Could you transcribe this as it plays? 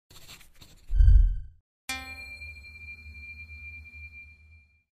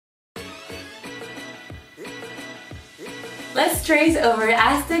Let's trace over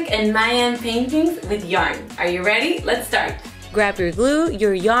Aztec and Mayan paintings with yarn. Are you ready? Let's start. Grab your glue,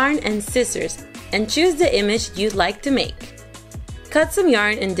 your yarn, and scissors, and choose the image you'd like to make. Cut some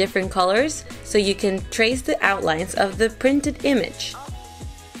yarn in different colors so you can trace the outlines of the printed image.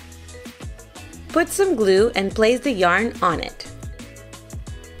 Put some glue and place the yarn on it.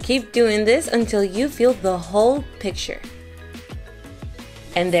 Keep doing this until you feel the whole picture.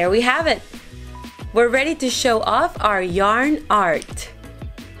 And there we have it! We're ready to show off our yarn art!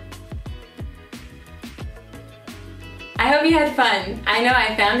 I hope you had fun. I know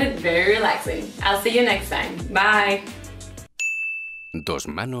I found it very relaxing. I'll see you next time. Bye! Dos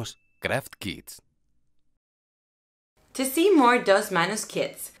Manos Craft Kits. To see more Dos Manos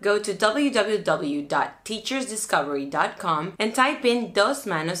kits, go to www.teachersdiscovery.com and type in Dos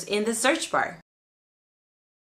Manos in the search bar.